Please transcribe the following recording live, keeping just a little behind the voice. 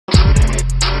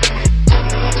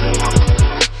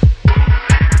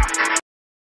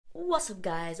What's up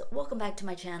guys, welcome back to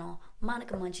my channel,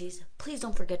 Monica Munchies. Please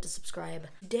don't forget to subscribe.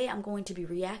 Today I'm going to be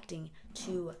reacting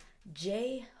to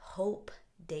J-Hope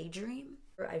DayDream.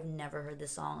 I've never heard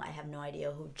this song. I have no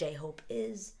idea who J-Hope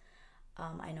is.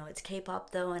 I know it's K-pop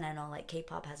though, and I know like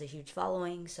K-pop has a huge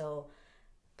following, so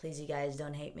please you guys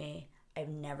don't hate me. I've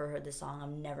never heard this song. I've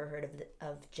never heard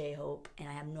of J-Hope, and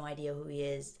I have no idea who he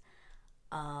is.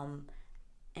 And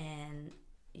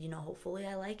you know, hopefully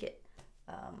I like it.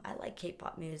 I like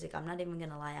K-pop music. I'm not even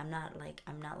gonna lie. I'm not like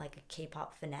a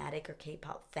K-pop fanatic or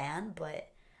K-pop fan, but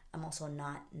I'm also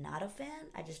not a fan.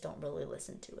 I just don't really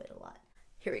listen to it a lot.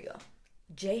 Here we go.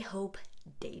 J-Hope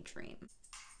DayDream.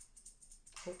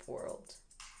 Hope World.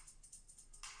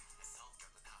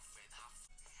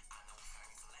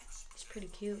 It's pretty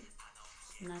cute.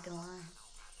 I'm not gonna lie.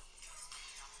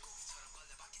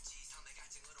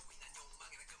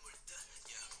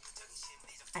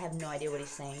 I have no idea what he's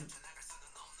saying.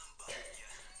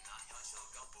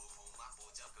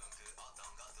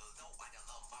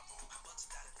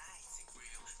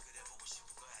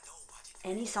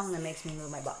 Any song that makes me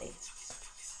move my body,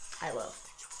 I love.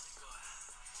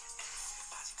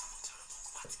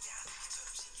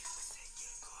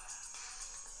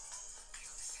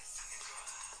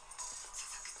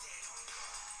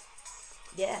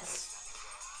 Yes.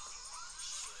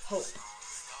 Hope.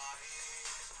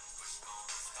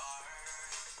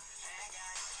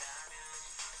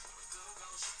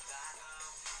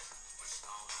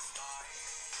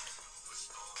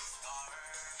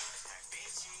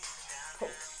 Hope.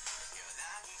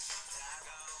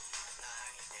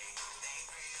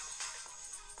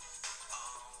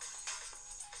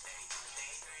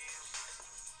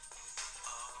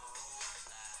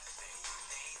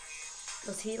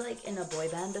 Was he like in a boy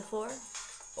band before?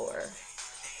 Or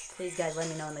please guys let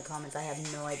me know in the comments. I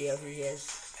have no idea who he is,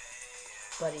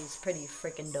 but he's pretty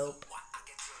freaking dope.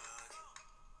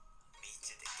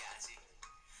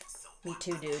 Me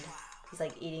too, dude. He's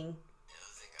like eating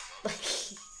like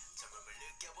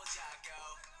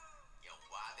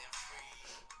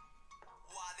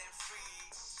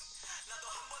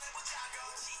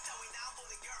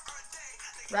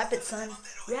rap it, son.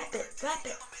 Rap it, rap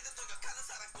it.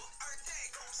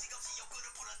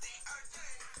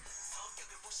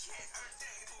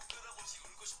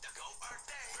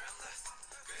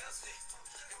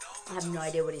 I have no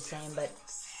idea what he's saying, but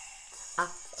I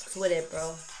fucks with it, bro.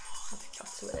 I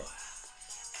fucks with it.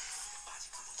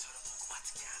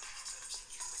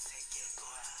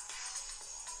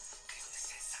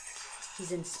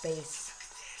 He's in space.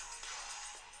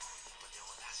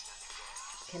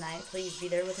 Can I please be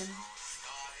there with him?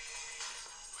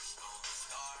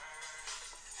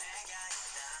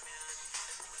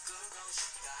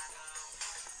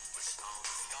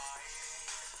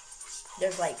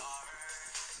 There's like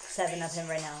 7 of him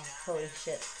right now. Holy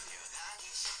shit.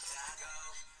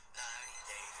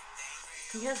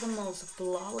 He has the most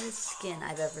flawless skin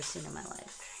I've ever seen in my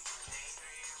life.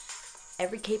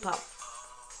 Every K-pop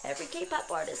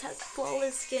artist has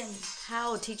flawless skin.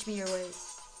 How? Teach me your ways.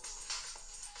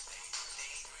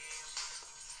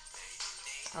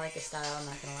 I like his style, I'm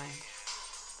not gonna lie.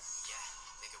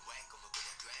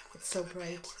 It's so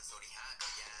bright.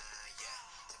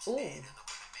 Ooh.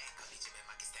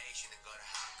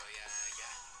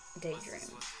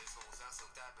 DayDream.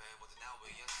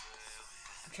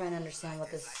 I'm trying to understand what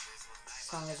this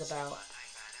song is about.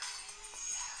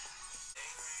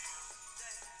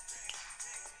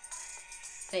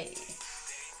 Hey.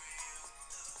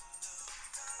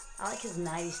 I like his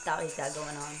 90s style he's got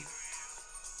going on.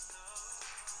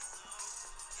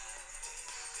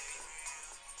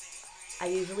 I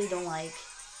usually don't like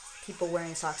people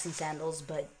wearing socks and sandals,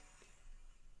 but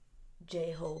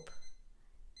J-Hope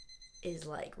is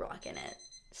like rocking it,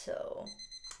 so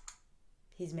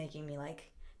he's making me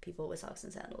like people with socks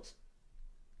and sandals.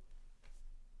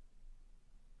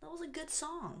 That was a good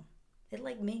song. It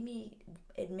made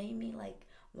me like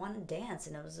want to dance,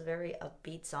 and it was a very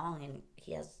upbeat song, and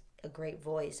he has a great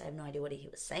voice. I have no idea what he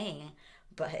was saying,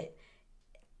 but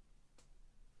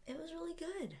it was really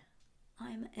good.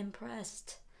 I'm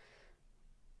impressed.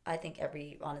 I think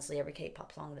honestly every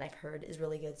K-pop song that I've heard is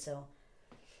really good, so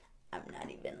I'm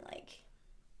not even like,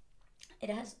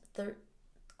 it has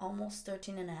almost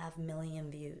 13.5 million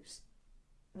views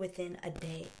within a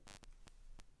day.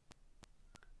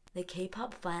 The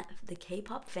K-pop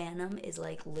fandom is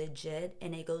like legit,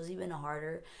 and it goes even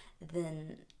harder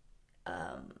than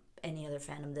any other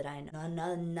fandom that I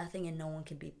know. Nothing and no one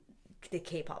can beat the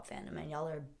K-pop fandom, and y'all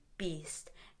are a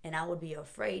beast, and I would be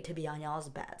afraid to be on y'all's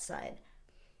bad side.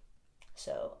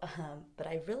 So, but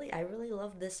I really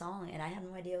love this song, and I have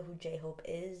no idea who J-Hope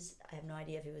is. I have no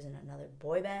idea if he was in another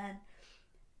boy band.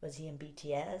 Was he in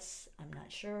BTS? I'm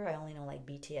not sure. I only know like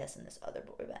BTS and this other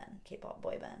boy band, K-pop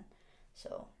boy band.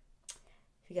 So,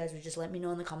 if you guys would just let me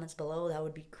know in the comments below, that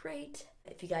would be great.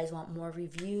 If you guys want more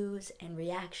reviews and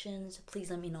reactions, please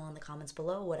let me know in the comments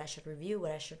below what I should review,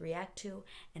 what I should react to,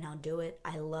 and I'll do it.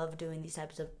 I love doing these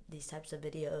types of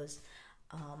videos.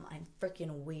 I'm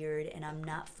freaking weird and I'm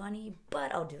not funny,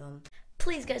 but I'll do them.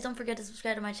 Please guys, don't forget to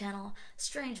subscribe to my channel,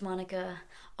 Strange Monica.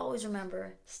 Always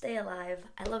remember, stay alive.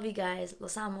 I love you guys.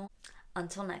 Los amo.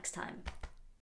 Until next time.